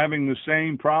 You're having the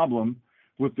same problem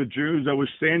with the Jews that were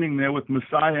standing there with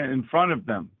Messiah in front of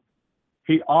them.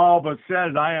 He all but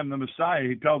says, I am the Messiah.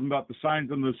 He tells them about the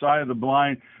signs of the Messiah, the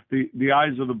blind, the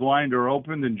eyes of the blind are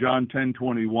opened in John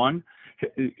 10:21.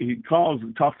 He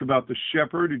talks about the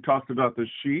shepherd. He talks about the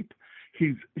sheep.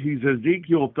 He's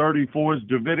Ezekiel 34's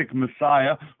Davidic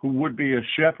Messiah, who would be a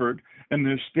shepherd. And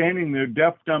they're standing there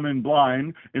deaf, dumb, and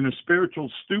blind in a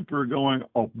spiritual stupor going,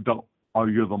 oh, are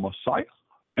you the Messiah?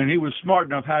 And he was smart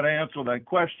enough how to answer that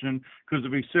question, because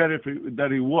if he said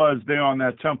that he was there on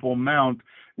that Temple Mount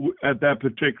at that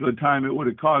particular time, it would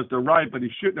have caused a riot, but he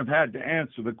shouldn't have had to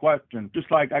answer the question.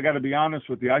 Just like, I got to be honest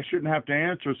with you, I shouldn't have to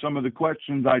answer some of the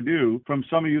questions I do from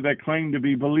some of you that claim to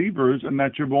be believers and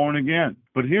that you're born again.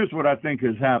 But here's what I think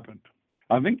has happened.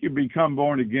 I think you become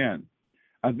born again.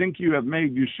 I think you have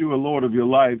made Yeshua Lord of your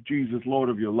life, Jesus Lord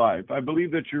of your life. I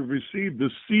believe that you've received the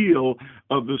seal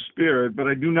of the Spirit, but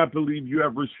I do not believe you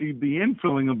have received the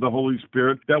infilling of the Holy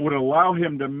Spirit that would allow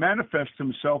him to manifest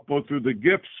himself both through the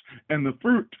gifts and the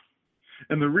fruit.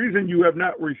 And the reason you have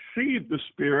not received the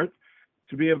Spirit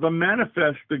to be able to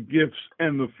manifest the gifts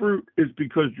and the fruit is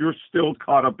because you're still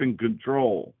caught up in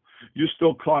control. You're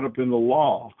still caught up in the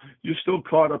law. You're still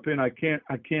caught up in I can't.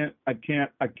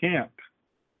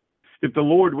 If the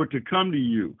Lord were to come to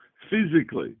you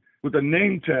physically with a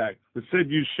name tag that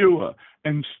said Yeshua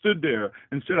and stood there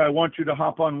and said, I want you to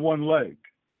hop on one leg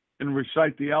and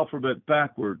recite the alphabet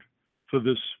backward for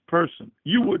this person,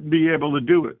 you wouldn't be able to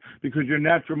do it, because your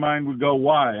natural mind would go,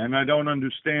 why? And I don't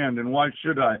understand, and why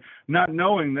should I? Not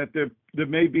knowing that there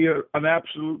may be an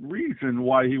absolute reason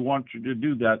why he wants you to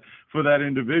do that for that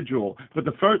individual. But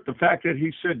the fact that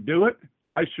he said do it,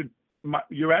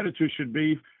 your attitude should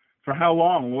be, for how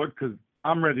long, Lord? Because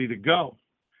I'm ready to go.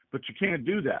 But you can't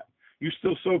do that. You're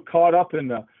still so caught up in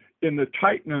the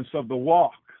tightness of the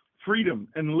walk, freedom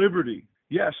and liberty.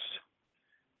 Yes,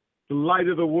 the light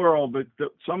of the world, but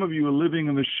some of you are living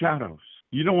in the shadows.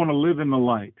 You don't want to live in the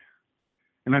light.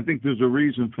 And I think there's a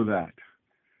reason for that.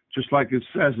 Just like it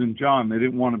says in John, they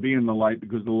didn't want to be in the light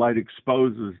because the light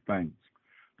exposes things.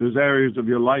 There's areas of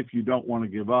your life you don't want to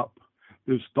give up.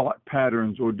 There's thought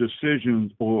patterns or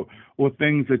decisions or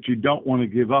things that you don't want to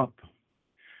give up.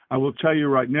 I will tell you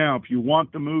right now, if you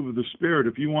want the move of the Spirit,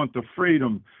 if you want the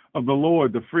freedom of the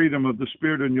Lord, the freedom of the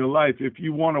Spirit in your life, if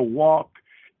you want to walk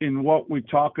in what we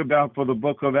talk about for the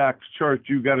book of Acts church,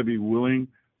 you got to be willing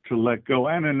to let go.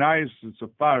 Ananias and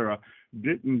Sapphira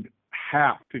didn't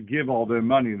have to give all their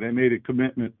money. They made a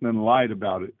commitment and then lied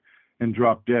about it and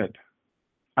dropped dead.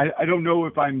 I don't know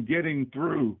if I'm getting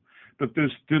through, but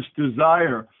this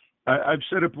desire, I've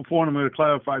said it before and I'm going to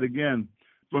clarify it again.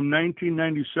 From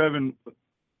 1997,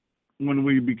 when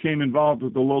we became involved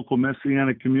with the local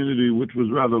Messianic community, which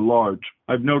was rather large,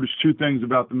 I've noticed two things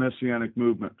about the Messianic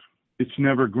movement. It's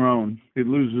never grown. It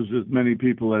loses as many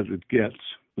people as it gets.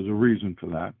 There's a reason for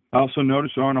that. I also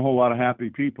noticed there aren't a whole lot of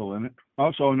happy people in it. I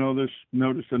also noticed there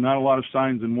are not a lot of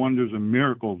signs and wonders and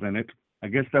miracles in it. I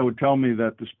guess that would tell me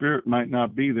that the Spirit might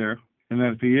not be there, and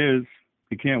that if he is,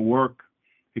 he can't work,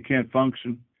 he can't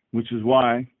function, which is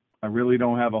why I really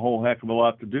don't have a whole heck of a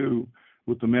lot to do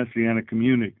with the Messianic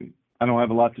community. I don't have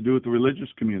a lot to do with the religious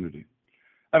community.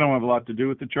 I don't have a lot to do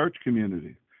with the church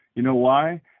community. You know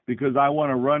why? Because I want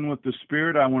to run with the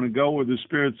Spirit. I want to go where the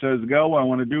Spirit says go. I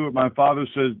want to do what my Father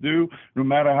says do, no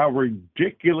matter how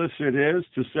ridiculous it is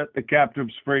to set the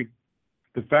captives free.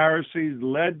 The Pharisees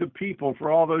led the people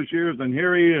for all those years, and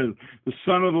here he is, the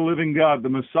Son of the living God, the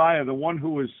Messiah, the one who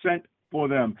was sent for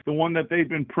them, the one that they've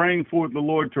been praying for the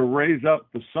Lord to raise up,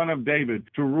 the Son of David,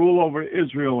 to rule over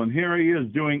Israel. And here he is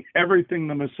doing everything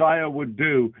the Messiah would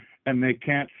do, and they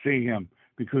can't see him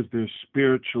because they're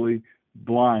spiritually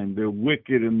blind. They're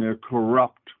wicked and they're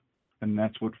corrupt, and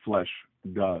that's what flesh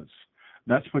does.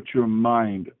 That's what your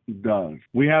mind does.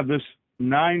 We have this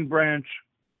 9-branch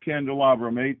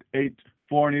candelabrum, eight,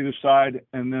 4 on either side,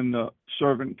 and then the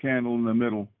servant candle in the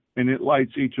middle. And it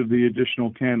lights each of the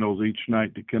additional candles each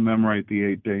night to commemorate the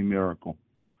 8-day miracle.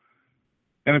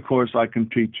 And of course, I can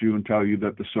teach you and tell you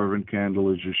that the servant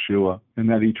candle is Yeshua, and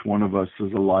that each one of us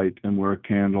is a light, and we're a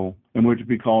candle, and we're to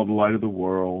be called the light of the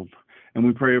world. And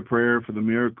we pray a prayer for the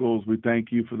miracles. We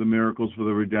thank you for the miracles, for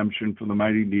the redemption, for the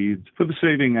mighty deeds, for the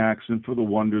saving acts, and for the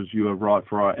wonders you have wrought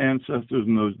for our ancestors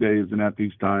in those days and at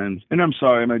these times. And I'm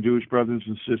sorry, my Jewish brothers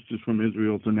and sisters from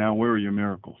Israel to now, where are your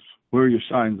miracles? Where are your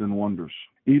signs and wonders?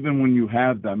 Even when you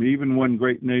have them, even when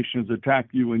great nations attack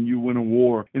you and you win a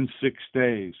war in 6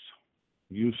 days,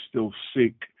 you still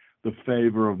seek the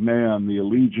favor of man, the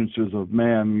allegiances of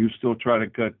man. You still try to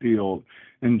cut deals.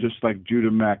 And just like Judah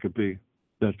Maccabee,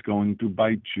 that's going to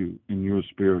bite you in your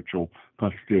spiritual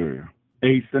posterior.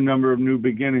 8, the number of new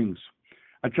beginnings.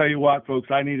 I tell you what, folks,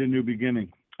 I need a new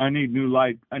beginning. I need new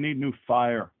light. I need new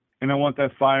fire. And I want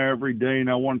that fire every day, and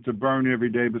I want it to burn every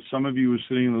day. But some of you are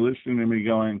sitting and listening to me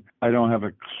going, I don't have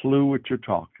a clue what you're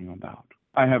talking about.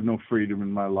 I have no freedom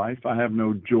in my life. I have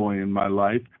no joy in my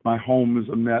life. My home is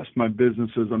a mess. My business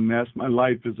is a mess. My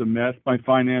life is a mess. My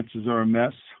finances are a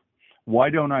mess. Why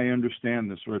don't I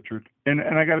understand this, Richard? And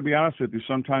I got to be honest with you.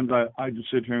 Sometimes I just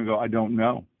sit here and go, I don't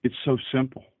know. It's so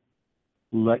simple.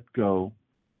 Let go,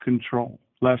 control.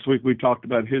 Last week we talked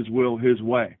about his will, his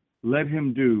way. Let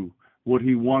him do what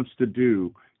he wants to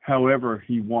do, however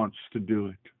he wants to do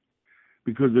it.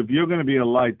 Because if you're going to be a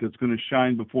light that's going to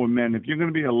shine before men, if you're going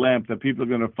to be a lamp that people are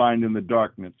going to find in the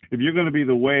darkness, if you're going to be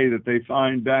the way that they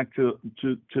find back to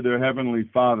their heavenly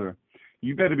Father,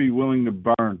 you better be willing to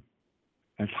burn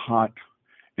as hot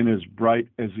and as bright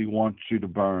as he wants you to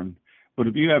burn. But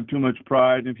if you have too much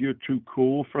pride, if you're too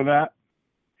cool for that,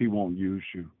 he won't use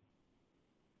you.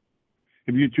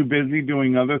 If you're too busy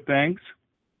doing other things,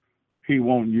 he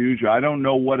won't use you. I don't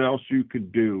know what else you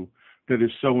could do that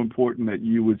is so important that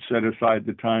you would set aside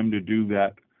the time to do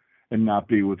that and not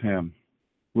be with him.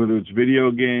 Whether it's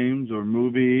video games or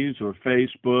movies or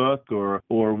Facebook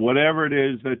or whatever it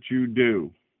is that you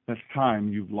do, that's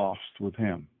time you've lost with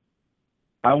him.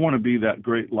 I want to be that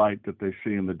great light that they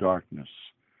see in the darkness.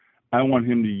 I want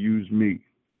him to use me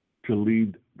to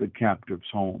lead the captives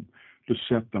home, to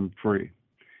set them free.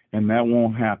 And that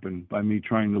won't happen by me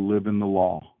trying to live in the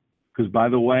law. Because, by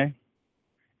the way,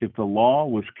 if the law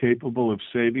was capable of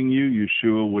saving you,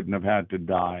 Yeshua wouldn't have had to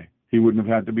die. He wouldn't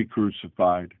have had to be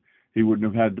crucified. He wouldn't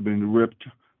have had to be ripped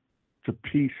to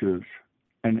pieces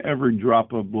and every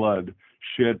drop of blood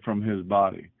shed from his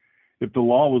body. If the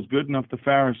law was good enough, the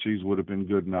Pharisees would have been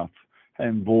good enough.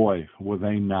 And boy, were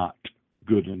they not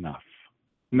good enough.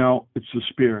 No, it's the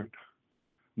Spirit.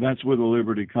 That's where the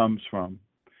liberty comes from.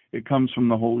 It comes from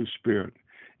the Holy Spirit.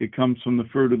 It comes from the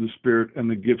fruit of the Spirit and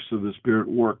the gifts of the Spirit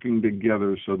working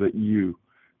together so that you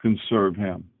can serve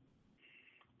Him.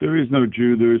 There is no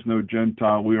Jew, there is no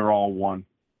Gentile. We are all one.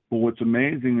 But what's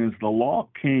amazing is the law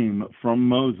came from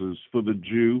Moses for the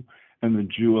Jew and the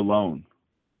Jew alone.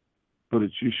 But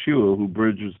it's Yeshua who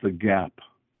bridges the gap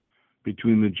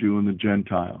between the Jew and the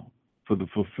Gentile for the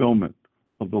fulfillment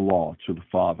of the law to the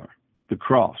Father. The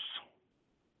cross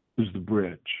is the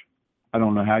bridge. I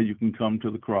don't know how you can come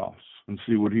to the cross and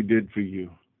see what He did for you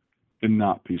and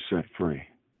not be set free.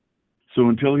 So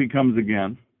until He comes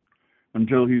again,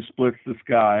 until He splits the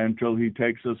sky, until He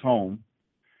takes us home,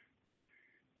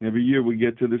 every year we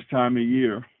get to this time of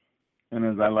year, and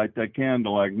as I light that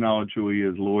candle, I acknowledge who He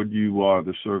is. Lord, You are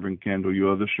the serving candle. You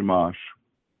are the shamash.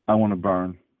 I want to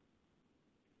burn.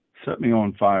 Set me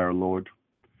on fire, Lord.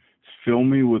 Fill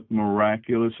me with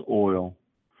miraculous oil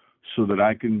so that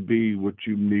I can be what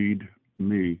You need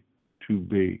me to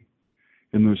be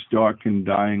in this dark and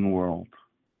dying world,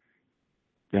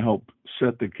 to help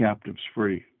set the captives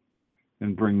free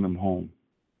and bring them home.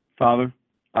 Father,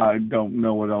 I don't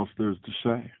know what else there's to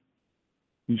say.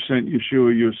 You sent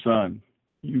Yeshua, Your Son.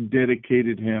 You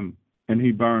dedicated Him, and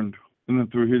He burned. And then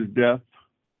through His death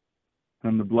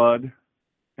and the blood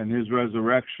and His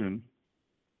resurrection,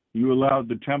 You allowed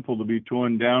the temple to be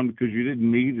torn down because You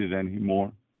didn't need it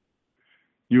anymore.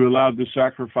 You allowed the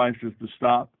sacrifices to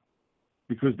stop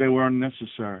because they were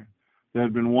unnecessary. There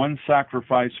had been one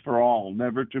sacrifice for all,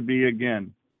 never to be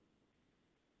again.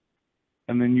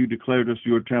 And then You declared us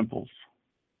Your temples,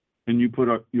 and You put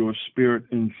Your Spirit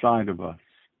inside of us.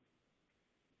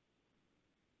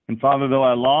 And Father, though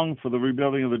I long for the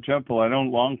rebuilding of the temple, I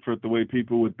don't long for it the way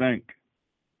people would think.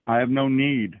 I have no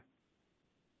need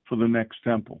for the next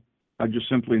temple. I just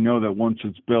simply know that once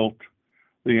it's built,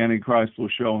 the Antichrist will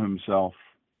show himself,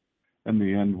 and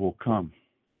the end will come.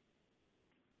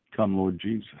 Come, Lord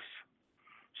Jesus.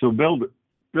 So build it.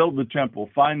 Build the temple.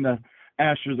 Find the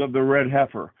ashes of the red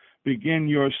heifer. Begin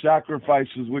your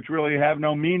sacrifices, which really have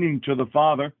no meaning to the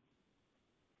Father,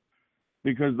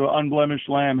 because the unblemished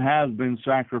Lamb has been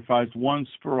sacrificed once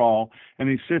for all, and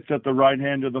He sits at the right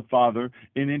hand of the Father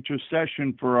in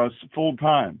intercession for us full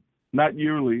time. Not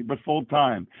yearly, but full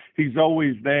time. He's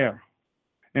always there.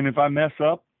 And if I mess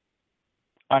up,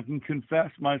 I can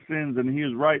confess my sins, and He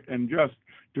is right and just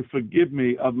to forgive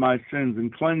me of my sins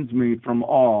and cleanse me from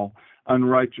all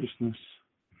unrighteousness.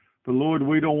 But Lord,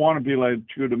 we don't want to be like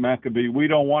Judah Maccabee. We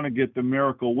don't want to get the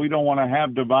miracle. We don't want to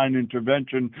have divine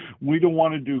intervention. We don't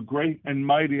want to do great and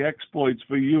mighty exploits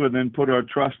for You and then put our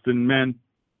trust in men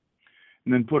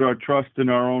and then put our trust in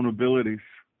our own abilities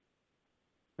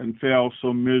and fail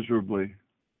so miserably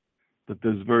that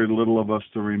there's very little of us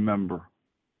to remember.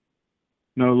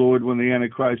 No, Lord, when the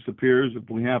Antichrist appears, if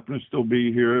we happen to still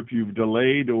be here, if You've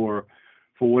delayed or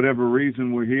for whatever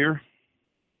reason we're here,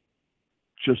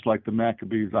 just like the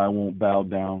Maccabees, I won't bow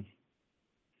down.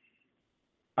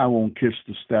 I won't kiss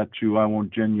the statue. I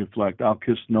won't genuflect. I'll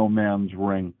kiss no man's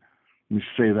ring. Let me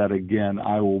say that again.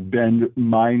 I will bend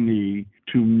my knee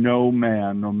to no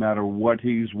man, no matter what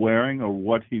he's wearing or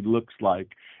what he looks like,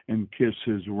 and kiss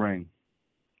his ring.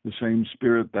 The same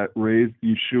Spirit that raised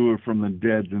Yeshua from the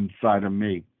dead inside of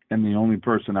me. And the only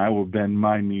person I will bend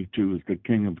my knee to is the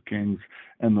King of Kings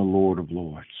and the Lord of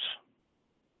Lords.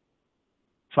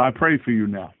 So I pray for you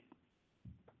now.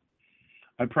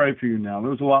 I pray for you now.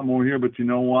 There's a lot more here, but you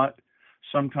know what?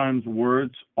 Sometimes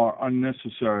words are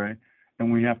unnecessary,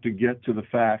 and we have to get to the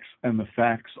facts, and the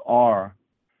facts are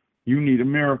you need a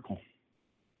miracle.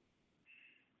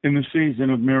 In the season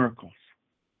of miracles,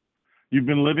 you've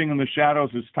been living in the shadows.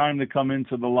 It's time to come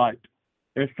into the light.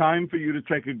 It's time for you to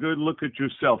take a good look at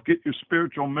yourself. Get your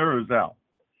spiritual mirrors out.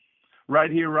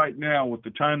 Right here, right now, with the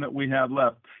time that we have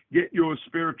left, get your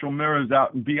spiritual mirrors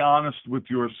out and be honest with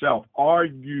yourself. Are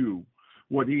you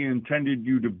what He intended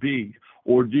you to be,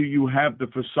 or do you have the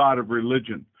facade of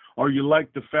religion? Are you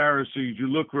like the Pharisees? You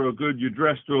look real good, you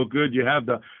dress real good, you have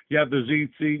the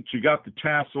tzitzits, you got the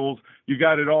tassels, you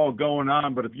got it all going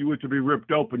on, but if you were to be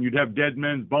ripped open, you'd have dead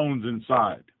men's bones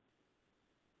inside.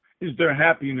 Is there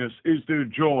happiness? Is there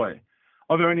joy?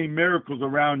 Are there any miracles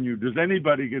around you? Does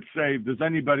anybody get saved? Does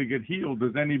anybody get healed?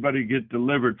 Does anybody get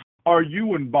delivered? Are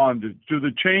you in bondage? Do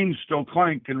the chains still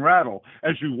clank and rattle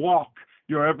as you walk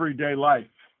your everyday life?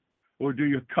 Or do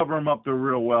you cover them up there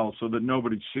real well so that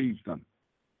nobody sees them?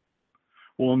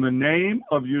 Well, in the name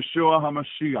of Yeshua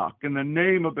HaMashiach, in the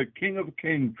name of the King of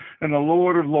Kings and the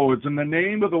Lord of Lords, in the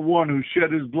name of the one who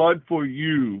shed His blood for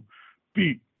you,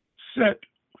 be set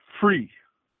free.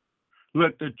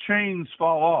 Let the chains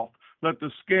fall off. Let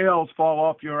the scales fall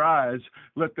off your eyes.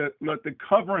 Let the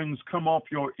coverings come off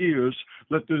your ears.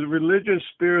 Let the religious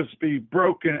spirits be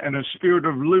broken and a spirit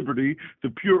of liberty, the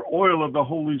pure oil of the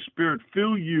Holy Spirit,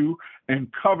 fill you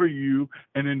and cover you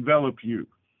and envelop you.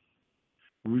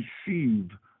 Receive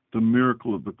the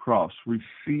miracle of the cross.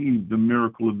 Receive the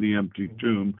miracle of the empty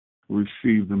tomb.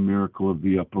 Receive the miracle of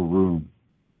the upper room.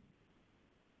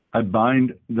 I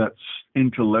bind that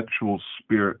intellectual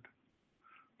spirit,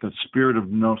 that spirit of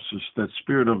gnosis, that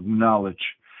spirit of knowledge,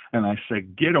 and I say,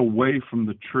 get away from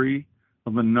the tree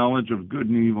of the knowledge of good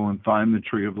and evil and find the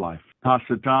tree of life.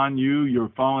 Hasatan, you, your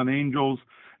fallen angels,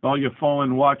 all your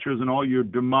fallen watchers, and all your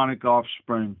demonic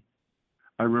offspring,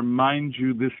 I remind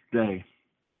you this day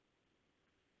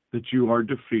that you are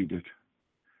defeated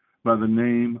by the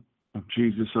name of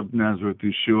Jesus of Nazareth,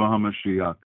 Yeshua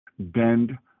HaMashiach.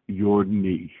 Bend your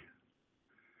knee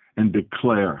and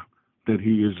declare that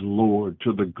he is Lord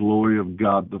to the glory of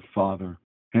God the Father.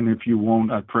 And if you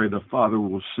won't, I pray the Father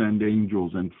will send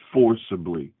angels and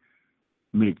forcibly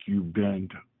make you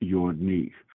bend your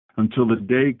knee until the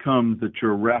day comes that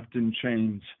you're wrapped in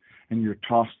chains and you're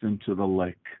tossed into the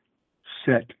lake.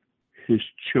 Set his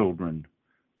children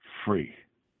free.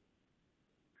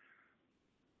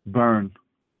 Burn.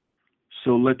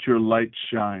 So let your light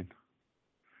shine.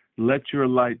 Let your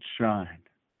light shine.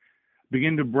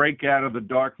 Begin to break out of the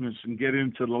darkness and get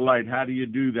into the light. How do you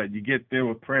do that? You get there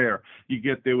with prayer. You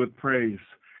get there with praise.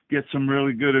 Get some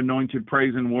really good anointed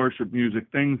praise and worship music,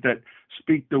 things that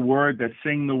speak the word, that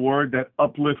sing the word, that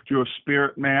uplift your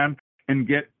spirit, man, and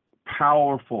get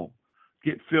powerful.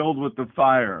 Get filled with the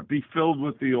fire. Be filled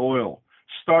with the oil.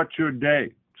 Start your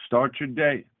day. Start your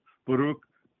day.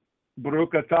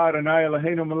 Baruch atah Adonai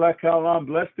Eloheinu melech haolam.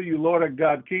 Blessed are you, Lord our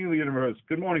God, King of the universe.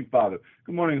 Good morning, Father.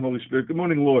 Good morning, Holy Spirit. Good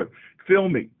morning, Lord. Fill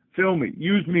me. Fill me.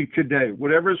 Use me today.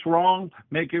 Whatever's wrong,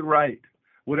 make it right.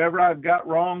 Whatever I've got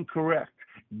wrong, correct.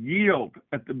 Yield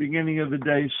at the beginning of the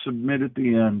day. Submit at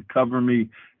the end. Cover me.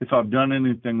 If I've done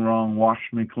anything wrong, wash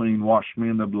me clean. Wash me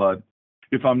in the blood.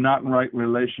 If I'm not in right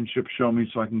relationship, show me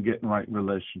so I can get in right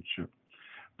relationship.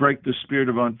 Break the spirit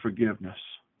of unforgiveness.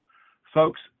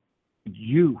 Folks,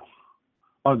 you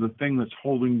are the thing that's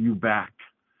holding you back.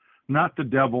 Not the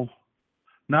devil,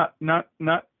 not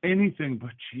anything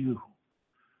but you.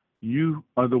 You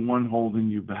are the one holding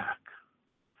you back.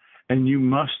 And you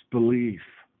must believe.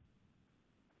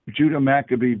 Judah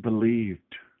Maccabee believed.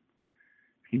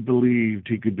 He believed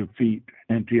he could defeat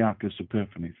Antiochus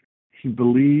Epiphanes. He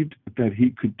believed that he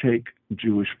could take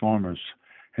Jewish farmers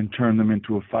and turn them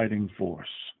into a fighting force.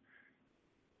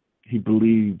 He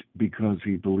believed because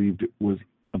he believed it was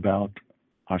about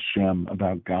Hashem,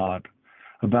 about God,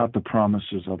 about the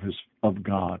promises of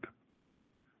God.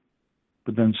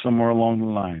 But then somewhere along the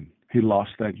line, he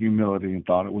lost that humility and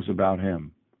thought it was about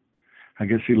him. I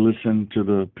guess he listened to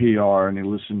the PR and he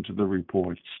listened to the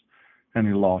reports and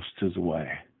he lost his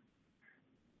way.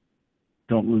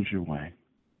 Don't lose your way.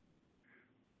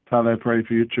 Father, I pray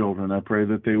for your children. I pray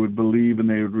that they would believe and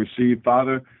they would receive.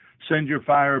 Father, send your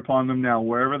fire upon them now,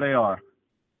 wherever they are.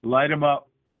 Light them up.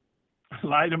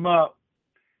 Light them up.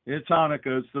 It's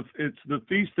Hanukkah. It's the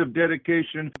feast of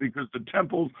dedication because the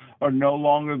temples are no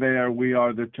longer there. We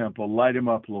are the temple. Light them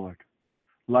up, Lord.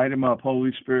 Light them up.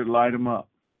 Holy Spirit, light them up.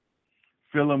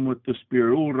 Fill them with the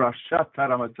Spirit.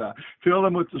 Fill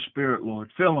them with the Spirit,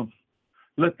 Lord. Fill them.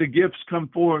 Let the gifts come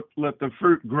forth. Let the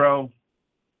fruit grow.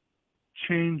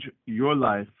 Change your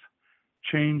life.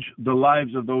 Change the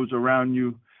lives of those around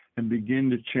you and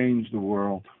begin to change the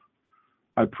world.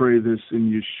 I pray this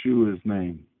in Yeshua's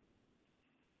name.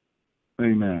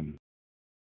 Amen.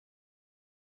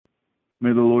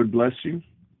 May the Lord bless you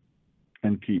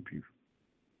and keep you.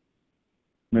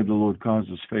 May the Lord cause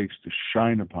his face to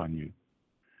shine upon you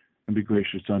and be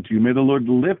gracious unto you. May the Lord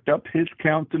lift up his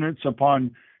countenance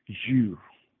upon you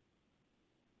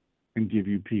and give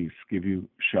you peace, give you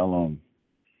shalom.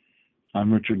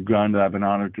 I'm Richard Granda. I've been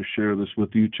honored to share this with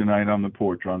you tonight on the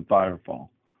porch on Firefall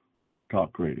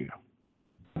Talk Radio.